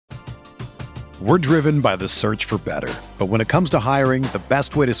We're driven by the search for better. But when it comes to hiring, the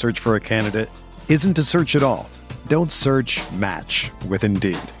best way to search for a candidate isn't to search at all. Don't search, match with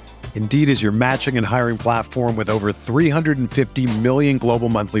Indeed. Indeed is your matching and hiring platform with over 350 million global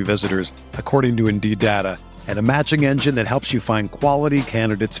monthly visitors, according to Indeed data, and a matching engine that helps you find quality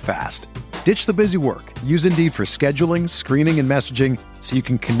candidates fast. Ditch the busy work. Use Indeed for scheduling, screening, and messaging so you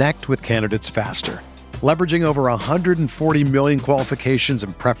can connect with candidates faster. Leveraging over 140 million qualifications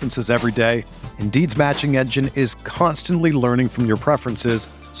and preferences every day, Indeed's matching engine is constantly learning from your preferences,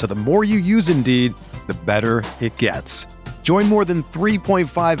 so the more you use Indeed, the better it gets. Join more than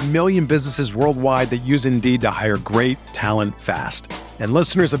 3.5 million businesses worldwide that use Indeed to hire great talent fast. And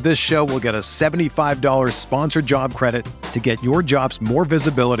listeners of this show will get a $75 sponsored job credit to get your jobs more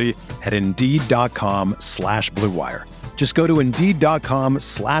visibility at Indeed.com/Blue Wire. Just go to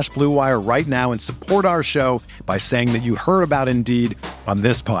Indeed.com/Blue Wire right now and support our show by saying that you heard about Indeed on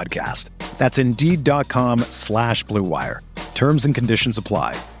this podcast. That's Indeed.com/Blue Wire. Terms and conditions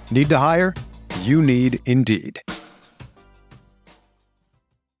apply. Need to hire? You need Indeed. Do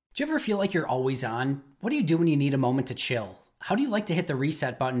you ever feel like you're always on? What do you do when you need a moment to chill? How do you like to hit the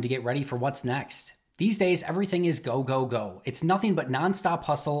reset button to get ready for what's next? These days, everything is go, go, go. It's nothing but nonstop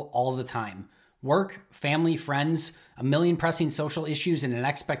hustle all the time. Work, family, friends, a million pressing social issues, and an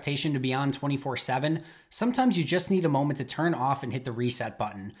expectation to be on 24/7. Sometimes you just need a moment to turn off and hit the reset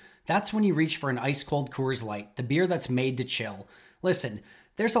button. That's when you reach for an ice-cold Coors Light, the beer that's made to chill. Listen,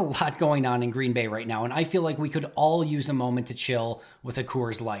 there's a lot going on in Green Bay right now, and I feel like we could all use a moment to chill with a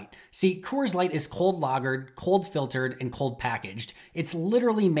Coors Light. See, Coors Light is cold lagered, cold filtered, and cold packaged. It's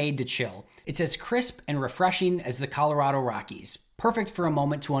literally made to chill. It's as crisp and refreshing as the Colorado Rockies. Perfect for a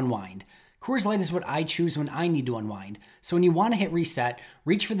moment to unwind. Coors Light is what I choose when I need to unwind. So when you want to hit reset,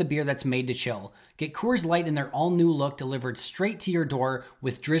 reach for the beer that's made to chill. Get Coors Light in their all-new look delivered straight to your door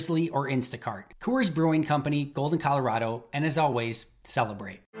with Drizzly or Instacart. Coors Brewing Company, Golden, Colorado, and as always,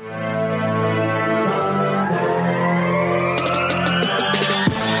 celebrate.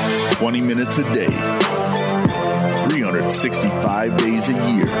 20 minutes a day, 365 days a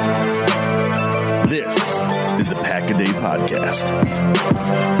year. This is the Pack-A-Day Podcast.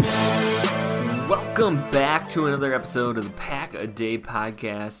 Welcome back to another episode of the Pack-A-Day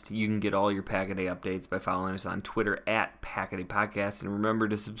Podcast. You can get all your Pack-A-Day updates by following us on Twitter at Pack-A-Day Podcast. And remember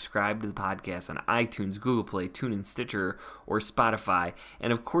to subscribe to the podcast on iTunes, Google Play, TuneIn, Stitcher, or Spotify.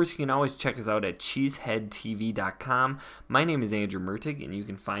 And of course, you can always check us out at cheeseheadtv.com. My name is Andrew Mertig, and you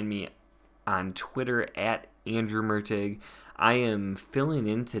can find me on Twitter at Andrew Mertig. I am filling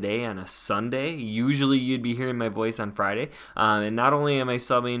in today on a Sunday. Usually you'd be hearing my voice on Friday. And not only am I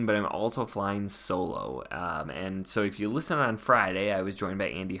subbing, but I'm also flying solo. And so if you listen on Friday, I was joined by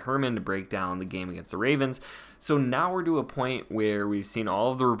Andy Herman to break down the game against the Ravens. So now we're to a point where we've seen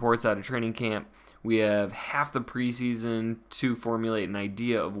all of the reports out of training camp. We have half the preseason to formulate an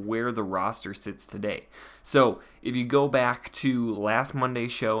idea of where the roster sits today. So if you go back to last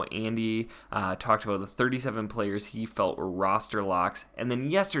Monday's show, Andy talked about the 37 players he felt were roster locks. And then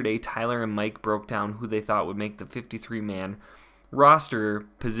yesterday, Tyler and Mike broke down who they thought would make the 53-man roster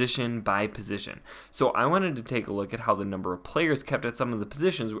position by position. So I wanted to take a look at how the number of players kept at some of the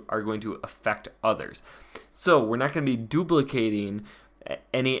positions are going to affect others. So we're not going to be duplicating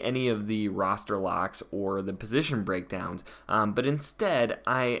any of the roster locks or the position breakdowns, but instead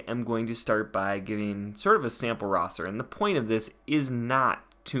I am going to start by giving sort of a sample roster. And the point of this is not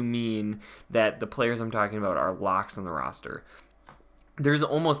to mean that the players I'm talking about are locks on the roster. There's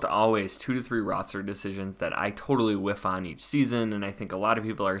almost always 2 to 3 roster decisions that I totally whiff on each season, and I think a lot of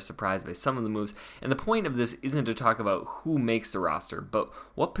people are surprised by some of the moves. And the point of this isn't to talk about who makes the roster, but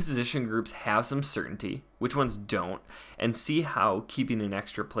what position groups have some certainty, which ones don't, and see how keeping an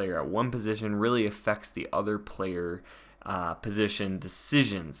extra player at one position really affects the other player position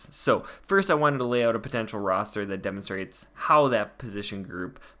decisions. So first I wanted to lay out a potential roster that demonstrates how that position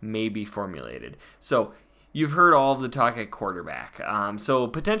group may be formulated. So you've heard all of the talk at quarterback. So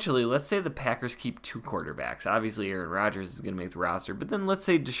potentially, let's say the Packers keep 2 quarterbacks. Obviously, Aaron Rodgers is going to make the roster, but then let's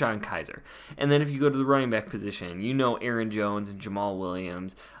say Deshaun Kaiser. And then if you go to the running back position, you know Aaron Jones and Jamal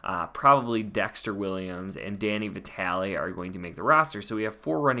Williams, probably Dexter Williams and Danny Vitale are going to make the roster. So we have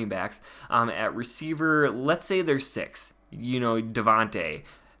 4 running backs. At receiver, let's say there's 6. You know, Devontae,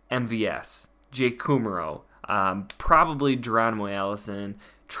 MVS, Jake Kumaro, probably Geronimo Allison,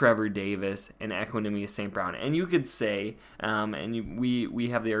 Trevor Davis, and Equanimeous St. Brown. And you could say, we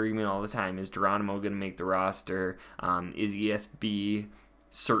have the argument all the time, is Geronimo going to make the roster? Is ESB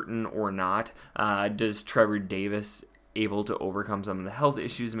certain or not? Does Trevor Davis able to overcome some of the health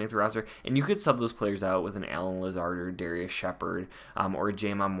issues and make the roster. And you could sub those players out with an Alan Lazard or Darius Shepard or a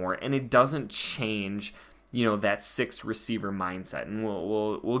Jamon Moore, and it doesn't change that 6 receiver mindset. And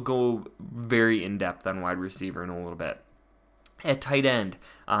we'll go very in depth on wide receiver in a little bit. At tight end,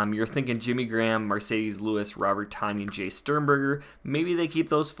 you're thinking Jimmy Graham, Mercedes Lewis, Robert Tonyan, Jay Sternberger. Maybe they keep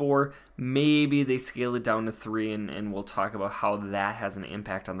those 4. Maybe they scale it down to 3, and we'll talk about how that has an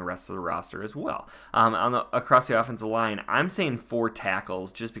impact on the rest of the roster as well. Across the offensive line, I'm saying 4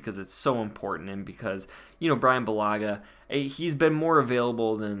 tackles just because it's so important, and because Brian Bulaga, he's been more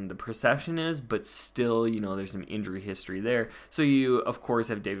available than the perception is, but still, there's some injury history there. So you, of course,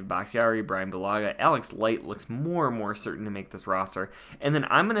 have David Bakhtiari, Brian Bulaga. Alex Light looks more and more certain to make this roster. And then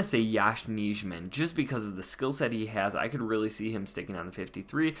I'm going to say Yash Nijman, just because of the skill set he has. I could really see him sticking on the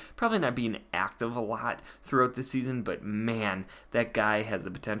 53. Probably not being active a lot throughout the season, but man, that guy has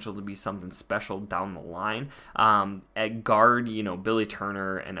the potential to be something special down the line. At guard, Billy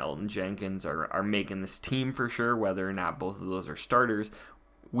Turner and Elton Jenkins are making this team for sure. Whether or not both of those are starters,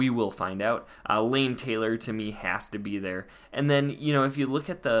 we will find out. Lane Taylor, to me, has to be there. And then, if you look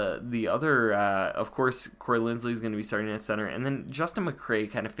at the other, of course, Corey Linsley is going to be starting at center. And then Justin McCray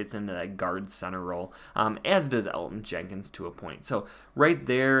kind of fits into that guard center role, as does Elton Jenkins to a point. So right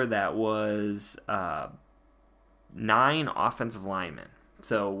there, that was 9 offensive linemen.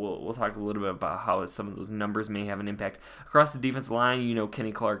 So we'll talk a little bit about how some of those numbers may have an impact. Across the defense line,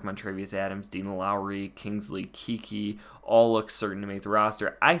 Kenny Clark, Montravius Adams, Dean Lowry, Kingsley Keke, all look certain to make the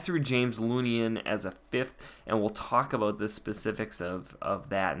roster. I threw James Looney in as a 5th, and we'll talk about the specifics of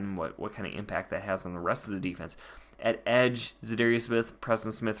that and what kind of impact that has on the rest of the defense. At edge, Zadarius Smith,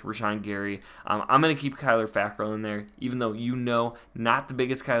 Preston Smith, Rashawn Gary. I'm going to keep Kyler Fackrell in there, even though not the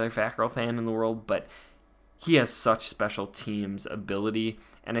biggest Kyler Fackrell fan in the world, but he has such special teams ability.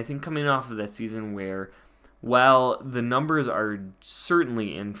 And I think coming off of that season where, while the numbers are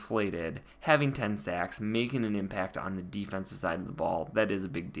certainly inflated, having 10 sacks, making an impact on the defensive side of the ball, that is a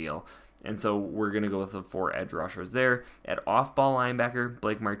big deal. And so we're going to go with the 4 edge rushers there. At off-ball linebacker,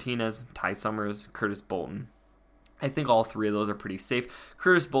 Blake Martinez, Ty Summers, Curtis Bolton. I think all 3 of those are pretty safe.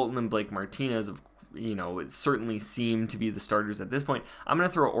 Curtis Bolton and Blake Martinez, it certainly seem to be the starters at this point. I'm going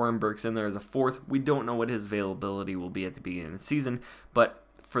to throw Oren Burks in there as a 4th. We don't know what his availability will be at the beginning of the season, but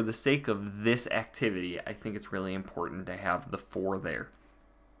for the sake of this activity, I think it's really important to have the 4 there.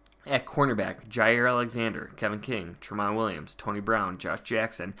 At cornerback, Jair Alexander, Kevin King, Tremont Williams, Tony Brown, Josh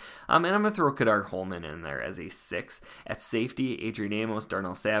Jackson, and I'm going to throw Kadar Holman in there as a 6th. At safety, Adrian Amos,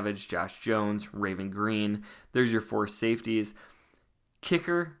 Darnell Savage, Josh Jones, Raven Green. There's your 4 safeties.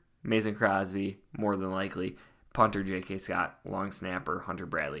 Kicker, Mason Crosby, more than likely. Punter, J.K. Scott. Long snapper, Hunter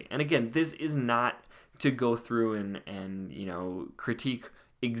Bradley. And again, this is not to go through and critique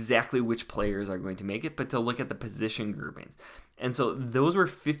exactly which players are going to make it, but to look at the position groupings. And so those were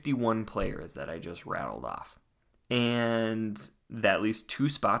 51 players that I just rattled off. And that leaves 2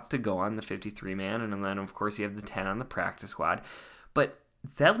 spots to go on the 53-man, and then, of course, you have the 10 on the practice squad. But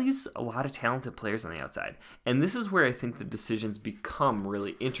that leaves a lot of talented players on the outside. And this is where I think the decisions become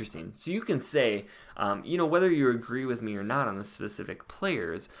really interesting. So you can say, whether you agree with me or not on the specific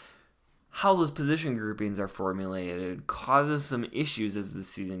players, how those position groupings are formulated causes some issues as the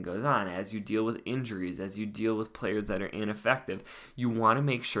season goes on. As you deal with injuries, as you deal with players that are ineffective, you want to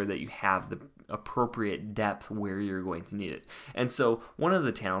make sure that you have the appropriate depth where you're going to need it. And so one of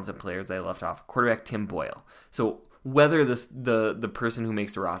the talented players I left off, quarterback Tim Boyle. So whether the person who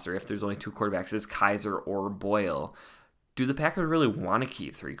makes the roster, if there's only 2 quarterbacks, is Kaiser or Boyle, do the Packers really want to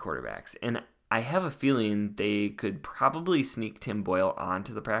keep 3 quarterbacks? And I have a feeling they could probably sneak Tim Boyle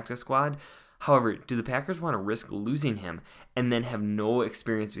onto the practice squad. However, do the Packers want to risk losing him and then have no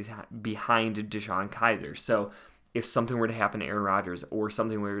experience behind Deshaun Kaiser? So if something were to happen to Aaron Rodgers or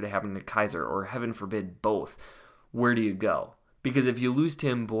something were to happen to Kaiser, or heaven forbid both, where do you go? Because if you lose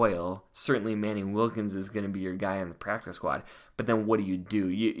Tim Boyle, certainly Manning Wilkins is going to be your guy on the practice squad. But then what do?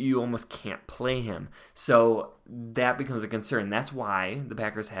 You almost can't play him. So that becomes a concern. That's why the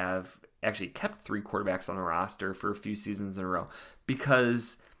Packers have actually kept 3 quarterbacks on the roster for a few seasons in a row,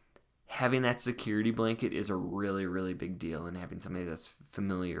 because having that security blanket is a really, really big deal, and having somebody that's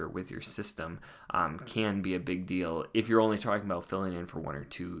familiar with your system can be a big deal if you're only talking about filling in for 1 or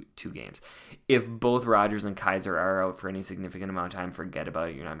 2 games. If both Rodgers and Kaiser are out for any significant amount of time, forget about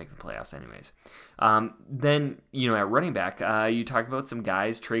it. You're not making the playoffs anyways. Then, at running back, you talk about some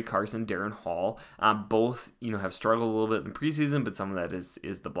guys, Trey Carson, Darren Hall, both, have struggled a little bit in the preseason, but some of that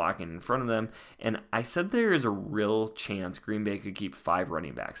is the blocking in front of them. And I said there is a real chance Green Bay could keep 5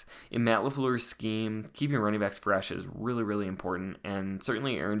 running backs. In in Matt LaFleur's scheme, keeping running backs fresh is really, really important, and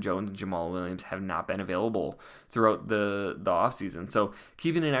certainly Aaron Jones and Jamal Williams have not been available throughout the offseason. So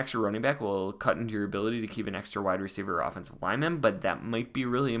keeping an extra running back will cut into your ability to keep an extra wide receiver or offensive lineman, but that might be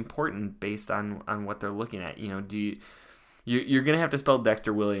really important based on what they're looking at. You're going to have to spell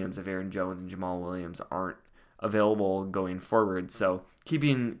Dexter Williams if Aaron Jones and Jamal Williams aren't available going forward. So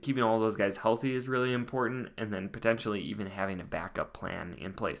keeping all those guys healthy is really important, and then potentially even having a backup plan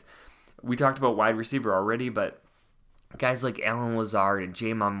in place. We talked about wide receiver already, but guys like Allen Lazard and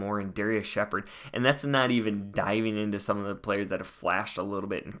J'Mon Moore and Darius Shepard, and that's not even diving into some of the players that have flashed a little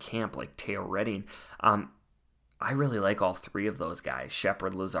bit in camp, like Teo Redding. I really like all three of those guys,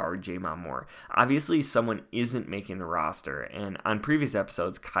 Shepard, Lazard, J'Mon Moore. Obviously, someone isn't making the roster, and on previous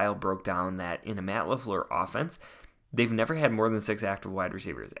episodes, Kyle broke down that in a Matt LaFleur offense, they've never had more than 6 active wide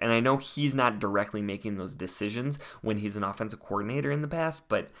receivers. And I know he's not directly making those decisions when he's an offensive coordinator in the past,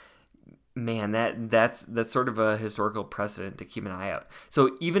 but man, that's sort of a historical precedent to keep an eye out.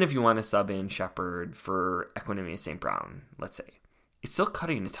 So even if you want to sub in Shepard for Equanimeous St. Brown, let's say, it's still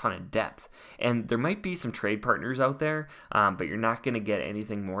cutting a ton of depth. And there might be some trade partners out there, but you're not going to get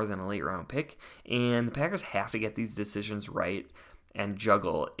anything more than a late round pick. And the Packers have to get these decisions right and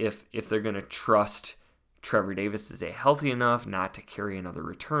juggle if they're going to trust Trevor Davis to stay healthy enough not to carry another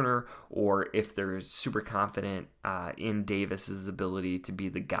returner, or if they're super confident in Davis's ability to be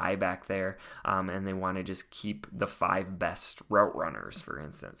the guy back there, and they want to just keep the 5 best route runners, for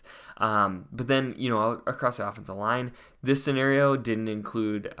instance. But then, across the offensive line, this scenario didn't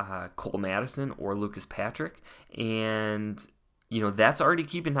include Cole Madison or Lucas Patrick, and that's already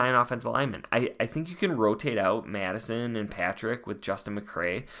keeping 9 offensive linemen. I think you can rotate out Madison and Patrick with Justin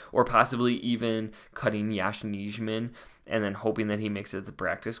McCray, or possibly even cutting Yash Nijman and then hoping that he makes it to the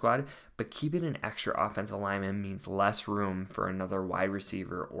practice squad. But keeping an extra offensive lineman means less room for another wide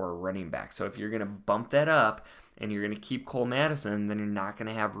receiver or running back. So if you're going to bump that up and you're going to keep Cole Madison, then you're not going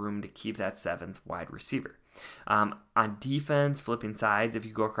to have room to keep that 7th wide receiver. On defense, flipping sides, if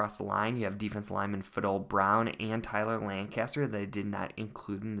you go across the line, you have defensive lineman Fadol Brown and Tyler Lancaster that I did not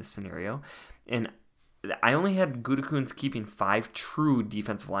include in this scenario. And I only had Gutekunst keeping 5 true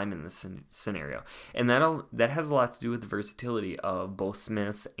defensive linemen in this scenario. And that has a lot to do with the versatility of both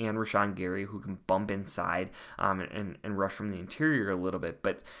Smiths and Rashawn Gary, who can bump inside and rush from the interior a little bit.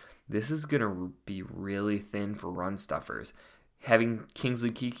 But this is going to be really thin for run stuffers. Having Kingsley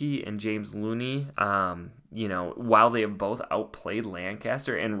Keke and James Looney, while they have both outplayed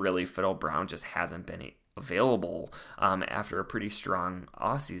Lancaster, and really Fadol Brown just hasn't been available after a pretty strong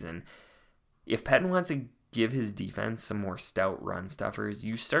offseason. If Pettine wants to give his defense some more stout run stuffers,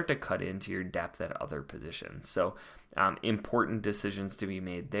 you start to cut into your depth at other positions. So important decisions to be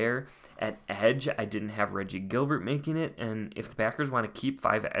made there. At edge, I didn't have Reggie Gilbert making it, and if the Packers want to keep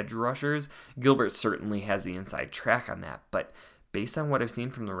 5 edge rushers, Gilbert certainly has the inside track on that. But based on what I've seen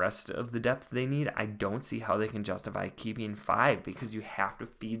from the rest of the depth they need, I don't see how they can justify keeping 5, because you have to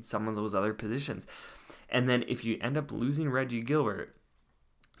feed some of those other positions. And then if you end up losing Reggie Gilbert,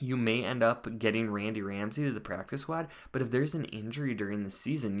 you may end up getting Randy Ramsey to the practice squad, but if there's an injury during the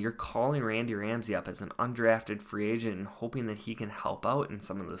season, you're calling Randy Ramsey up as an undrafted free agent and hoping that he can help out in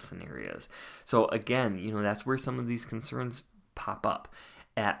some of those scenarios. So again, that's where some of these concerns pop up.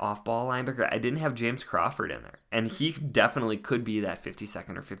 At off-ball linebacker, I didn't have James Crawford in there, and he definitely could be that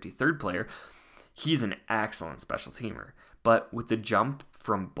 52nd or 53rd player. He's an excellent special teamer, but with the jump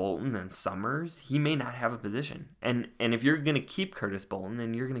from Bolton and Summers, he may not have a position. And if you're going to keep Curtis Bolton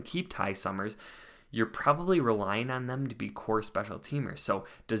and you're going to keep Ty Summers, you're probably relying on them to be core special teamers. So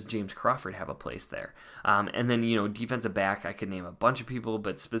does James Crawford have a place there? And then, defensive back, I could name a bunch of people,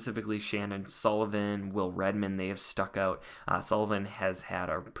 but specifically Shannon Sullivan, Will Redmond, they have stuck out. Sullivan has had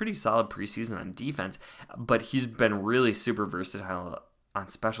a pretty solid preseason on defense, but he's been really super versatile on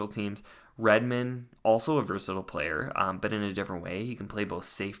special teams. Redmond, also a versatile player, but in a different way. He can play both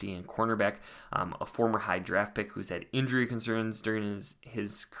safety and cornerback, a former high draft pick who's had injury concerns during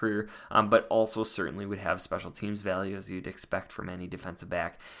his career, but also certainly would have special teams value as you'd expect from any defensive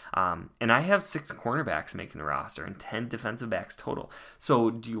back. And I have 6 cornerbacks making the roster and 10 defensive backs total. So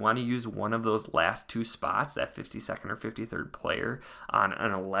do you want to use one of those last 2 spots, that 52nd or 53rd player, on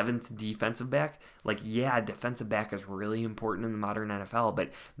an 11th defensive back? Defensive back is really important in the modern NFL, but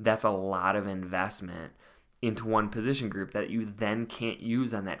that's a lot of investment into one position group that you then can't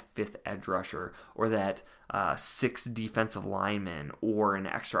use on that 5th edge rusher or that 6th defensive lineman or an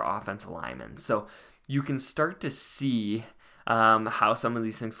extra offensive lineman. So you can start to see how some of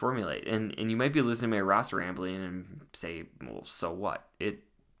these things formulate. And you might be listening to my roster rambling and say, well, so what?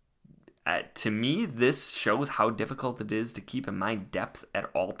 to me, this shows how difficult it is to keep in mind depth at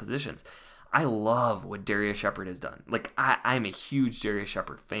all positions. I love what Darius Shepherd has done. Like, I'm a huge Darius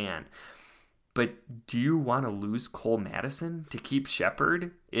Shepherd fan. But do you want to lose Cole Madison to keep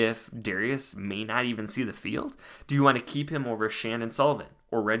Shepherd if Darius may not even see the field? Do you want to keep him over Shannon Sullivan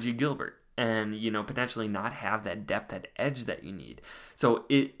or Reggie Gilbert and, potentially not have that depth, that edge that you need? So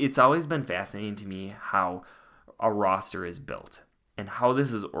it's always been fascinating to me how a roster is built and how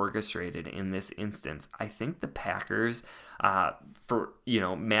this is orchestrated in this instance. I think the Packers,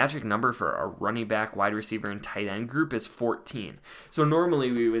 magic number for a running back, wide receiver, and tight end group is 14. So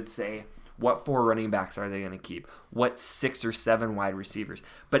normally we would say, what 4 running backs are they going to keep? What 6 or 7 wide receivers?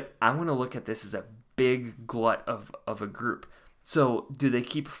 But I want to look at this as a big glut of a group. So do they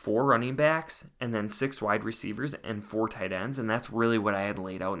keep 4 running backs and then 6 wide receivers and 4 tight ends? And that's really what I had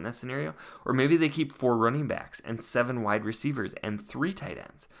laid out in this scenario. Or maybe they keep 4 running backs and 7 wide receivers and 3 tight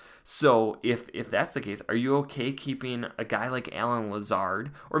ends. So if that's the case, are you okay keeping a guy like Allen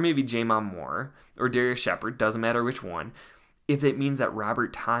Lazard or maybe J'Mon Moore or Darius Shepherd, doesn't matter which one, if it means that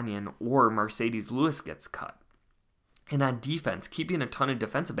Robert Tonyan or Mercedes Lewis gets cut? And on defense, keeping a ton of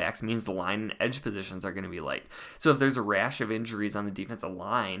defensive backs means the line and edge positions are going to be light. So if there's a rash of injuries on the defensive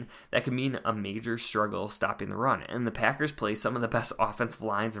line, that could mean a major struggle stopping the run. And the Packers play some of the best offensive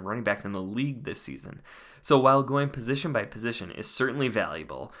lines and running backs in the league this season. So while going position by position is certainly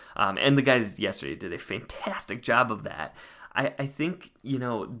valuable, and the guys yesterday did a fantastic job of that, I think,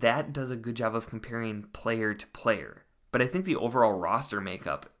 that does a good job of comparing player to player. But I think the overall roster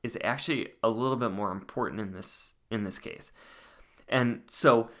makeup is actually a little bit more important in this case. And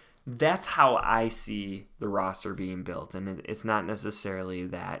so that's how I see the roster being built. And it's not necessarily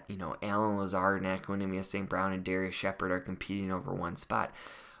that, Allen Lazard and Equanimeous St. Brown and Darius Shepherd are competing over one spot.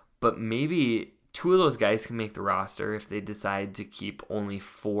 But maybe 2 of those guys can make the roster if they decide to keep only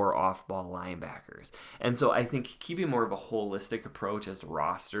 4 off-ball linebackers. And so I think keeping more of a holistic approach as the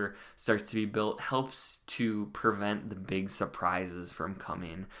roster starts to be built helps to prevent the big surprises from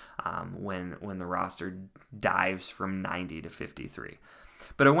coming when the roster dives from 90 to 53.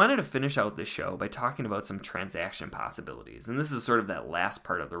 But I wanted to finish out this show by talking about some transaction possibilities. And this is sort of that last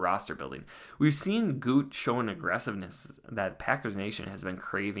part of the roster building. We've seen Goot show an aggressiveness that Packers Nation has been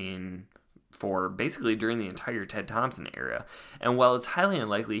craving for basically during the entire Ted Thompson era. And while it's highly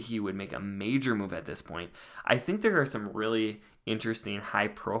unlikely he would make a major move at this point, I think there are some really interesting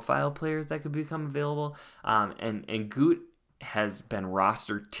high-profile players that could become available. And Goot has been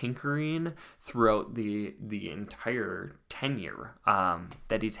roster tinkering throughout the entire tenure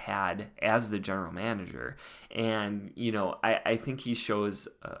that he's had as the general manager. And, I think he shows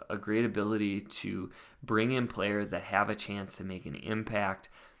a great ability to bring in players that have a chance to make an impact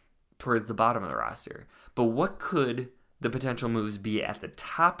towards the bottom of the roster. But what could the potential moves be at the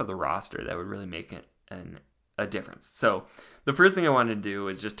top of the roster that would really make a difference? So the first thing I wanted to do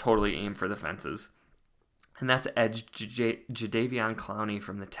is just totally aim for the fences. And that's edge Jadeveon Clowney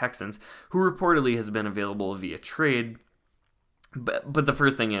from the Texans, who reportedly has been available via trade. But the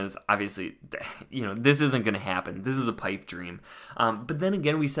first thing is, obviously, this isn't going to happen. This is a pipe dream. But then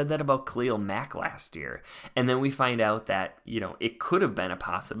again, we said that about Khalil Mack last year. And then we find out that, it could have been a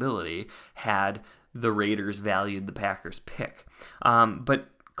possibility had the Raiders valued the Packers pick. But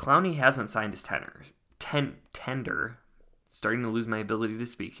Clowney hasn't signed his tender. Starting to lose my ability to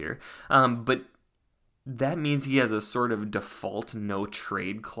speak here. But that means he has a sort of default no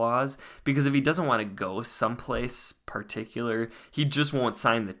trade clause, because if he doesn't want to go someplace particular, he just won't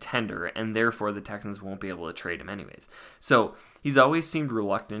sign the tender, and therefore the Texans won't be able to trade him anyways. So he's always seemed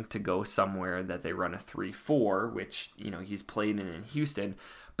reluctant to go somewhere that they run a 3-4, which, he's played in Houston,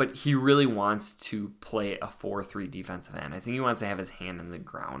 but he really wants to play a 4-3 defensive end. I think he wants to have his hand in the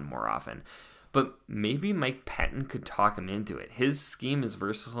ground more often. But maybe Mike Pettin could talk him into it. His scheme is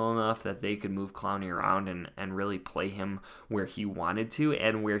versatile enough that they could move Clowney around and really play him where he wanted to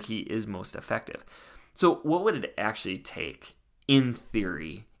and where he is most effective. So what would it actually take, in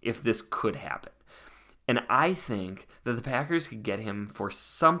theory, if this could happen? And I think that the Packers could get him for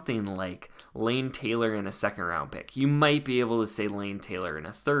something like Lane Taylor in a 2nd-round pick. You might be able to say Lane Taylor in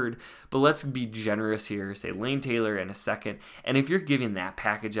a 3rd, but let's be generous here. Say Lane Taylor in a 2nd, and if you're giving that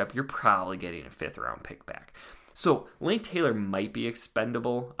package up, you're probably getting a 5th-round pick back. So Lane Taylor might be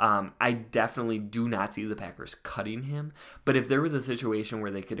expendable. I definitely do not see the Packers cutting him, but if there was a situation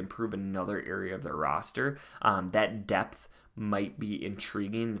where they could improve another area of their roster, that depth might be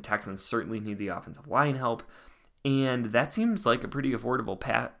intriguing. The Texans certainly need the offensive line help, and that seems like a pretty affordable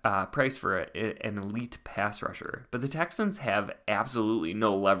price for an elite pass rusher. But the Texans have absolutely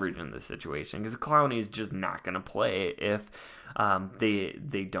no leverage in this situation because Clowney is just not going to play if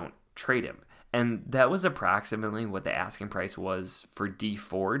they don't trade him. And that was approximately what the asking price was for Dee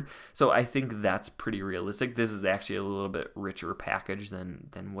Ford. So I think that's pretty realistic. This is actually a little bit richer package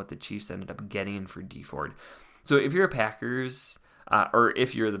than what the Chiefs ended up getting for Dee Ford. So if you're a Packers, or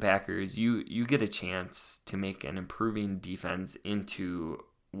if you're the Packers, you get a chance to make an improving defense into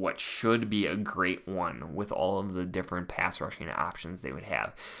what should be a great one with all of the different pass rushing options they would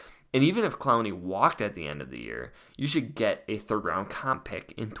have. And even if Clowney walked at the end of the year, you should get a third-round comp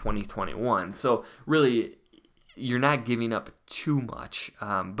pick in 2021. So really, you're not giving up too much.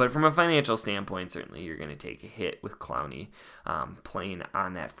 But from a financial standpoint, certainly you're going to take a hit with Clowney playing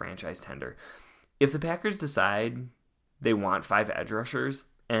on that franchise tender. If the Packers decide they want 5 edge rushers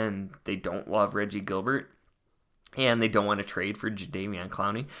and they don't love Reggie Gilbert and they don't want to trade for Jadeveon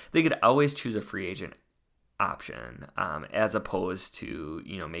Clowney, they could always choose a free agent option as opposed to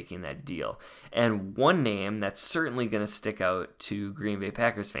making that deal. And one name that's certainly going to stick out to Green Bay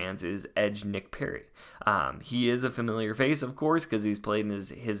Packers fans is edge Nick Perry. He is a familiar face, of course, because he's played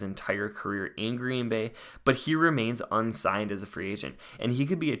his entire career in Green Bay, but he remains unsigned as a free agent, and he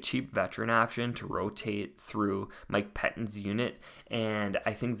could be a cheap veteran option to rotate through Mike Pettine's unit, and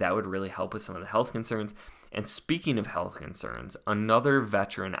I think that would really help with some of the health concerns. And speaking of health concerns, another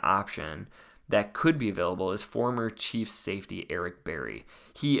veteran option that could be available is former Chiefs safety Eric Berry.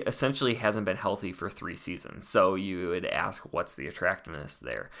 He essentially hasn't been healthy for 3 seasons, so you would ask what's the attractiveness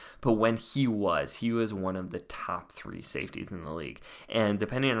there. But when he was one of the top 3 safeties in the league. And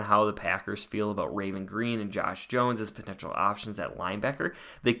depending on how the Packers feel about Raven Green and Josh Jones as potential options at linebacker,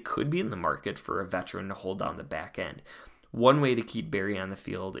 they could be in the market for a veteran to hold down the back end. One way to keep Berry on the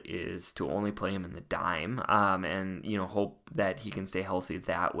field is to only play him in the dime, and hope that he can stay healthy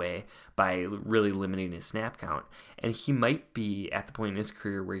that way by really limiting his snap count. And he might be at the point in his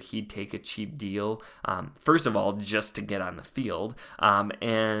career where he'd take a cheap deal, first of all, just to get on the field,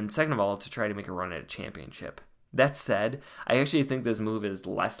 and second of all, to try to make a run at a championship. That said, I actually think this move is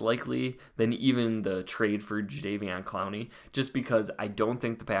less likely than even the trade for Jadeveon Clowney, just because I don't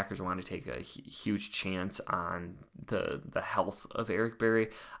think the Packers want to take a huge chance on the health of Eric Berry.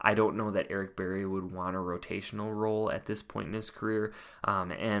 I don't know that Eric Berry would want a rotational role at this point in his career,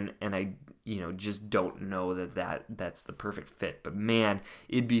 and I just don't know that's the perfect fit. But man,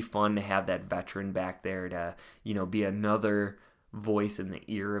 it'd be fun to have that veteran back there to be another voice in the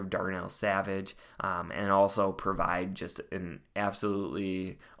ear of Darnell Savage, and also provide just an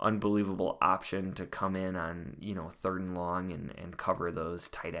absolutely unbelievable option to come in on 3rd and long and cover those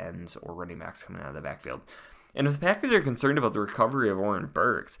tight ends or running backs coming out of the backfield. And if the Packers are concerned about the recovery of Oren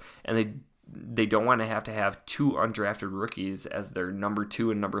Burks and they don't want to have 2 undrafted rookies as their number 2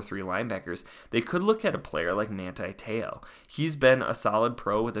 and number 3 linebackers, they could look at a player like Manti Te'o. He's been a solid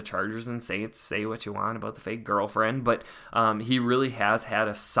pro with the Chargers and Saints. Say what you want about the fake girlfriend, but he really has had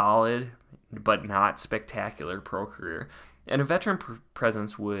a solid but not spectacular pro career. And a veteran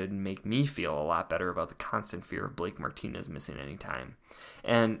presence would make me feel a lot better about the constant fear of Blake Martinez missing any time.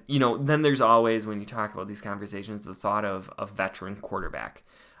 And, then there's always, when you talk about these conversations, the thought of a veteran quarterback.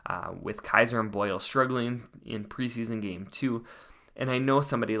 With Kaiser and Boyle struggling in preseason game 2, and I know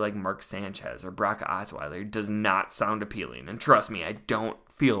somebody like Mark Sanchez or Brock Osweiler does not sound appealing, and trust me, I don't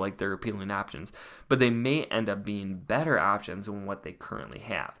feel like they're appealing options, but they may end up being better options than what they currently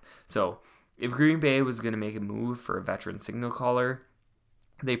have. So if Green Bay was going to make a move for a veteran signal caller,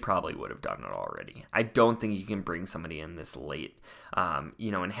 they probably would have done it already. I don't think you can bring somebody in this late,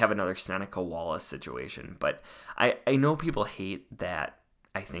 and have another Seneca Wallace situation, but I know people hate that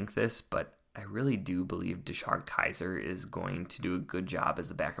I think this, but I really do believe DeShone Kizer is going to do a good job as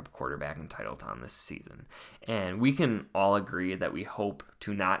the backup quarterback in Titletown this season. And we can all agree that we hope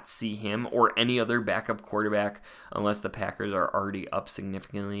to not see him or any other backup quarterback unless the Packers are already up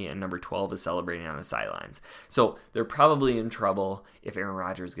significantly and number 12 is celebrating on the sidelines. So they're probably in trouble if Aaron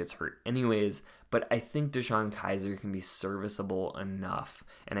Rodgers gets hurt anyways, but I think DeShone Kizer can be serviceable enough,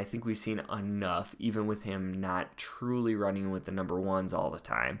 and I think we've seen enough, even with him not truly running with the number 1s all the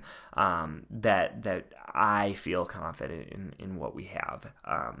time, that I feel confident in what we have.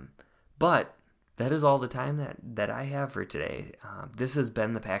 But that is all the time that I have for today. This has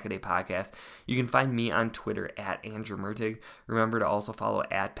been the Pack a Day Podcast. You can find me on Twitter at Andrew Mertig. Remember to also follow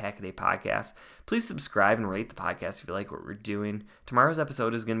at Pack a Day Podcast. Please subscribe and rate the podcast if you like what we're doing. Tomorrow's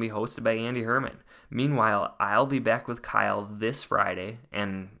episode is going to be hosted by Andy Herman. Meanwhile, I'll be back with Kyle this Friday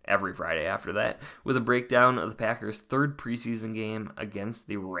and every Friday after that with a breakdown of the Packers' 3rd preseason game against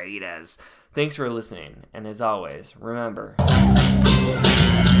the Raiders. Thanks for listening, and as always, remember...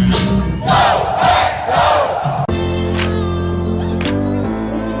 Go, hey, go!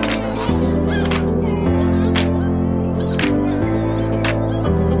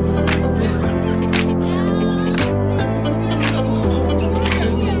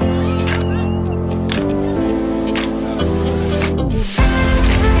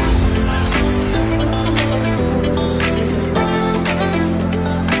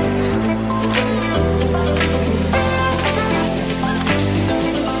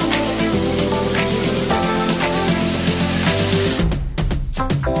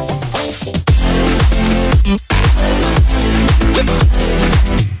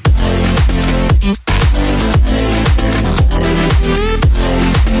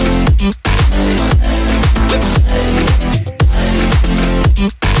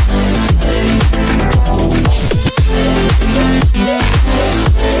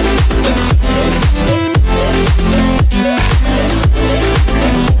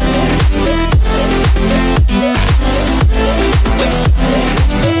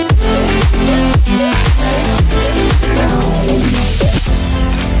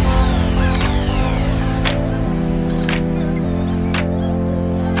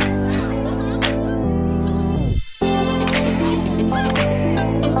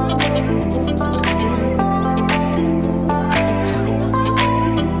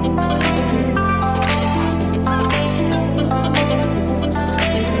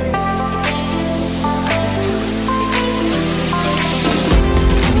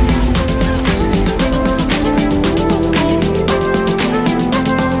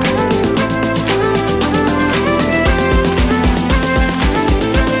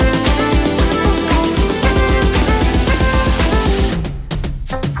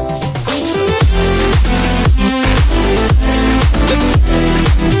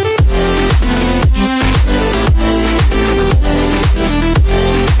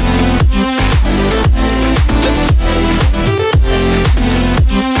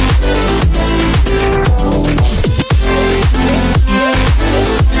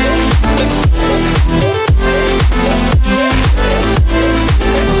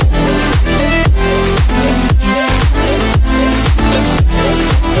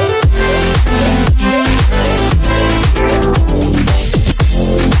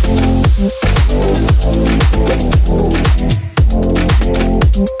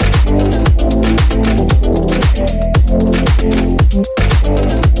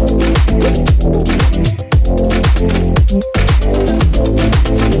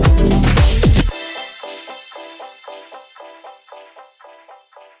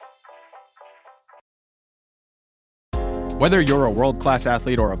 Whether you're a world-class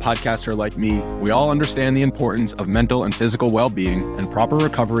athlete or a podcaster like me, we all understand the importance of mental and physical well-being and proper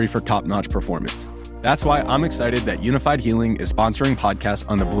recovery for top-notch performance. That's why I'm excited that Unified Healing is sponsoring podcasts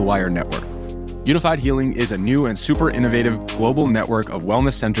on the Blue Wire Network. Unified Healing is a new and super innovative global network of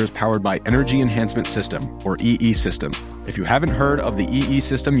wellness centers powered by Energy Enhancement System, or EE System. If you haven't heard of the EE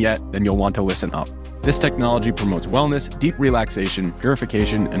System yet, then you'll want to listen up. This technology promotes wellness, deep relaxation,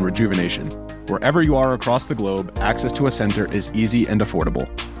 purification, and rejuvenation. Wherever you are across the globe, access to a center is easy and affordable.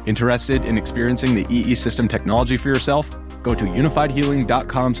 Interested in experiencing the EE System technology for yourself? Go to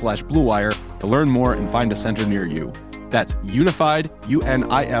unifiedhealing.com/bluewire to learn more and find a center near you. That's unified,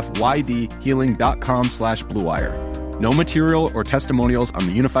 UNIFYD, healing.com/bluewire. No material or testimonials on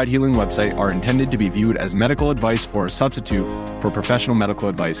the Unified Healing website are intended to be viewed as medical advice or a substitute for professional medical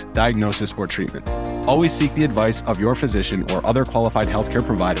advice, diagnosis, or treatment. Always seek the advice of your physician or other qualified healthcare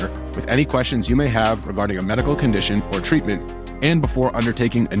provider with any questions you may have regarding a medical condition or treatment and before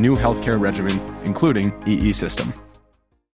undertaking a new healthcare regimen, including EE System.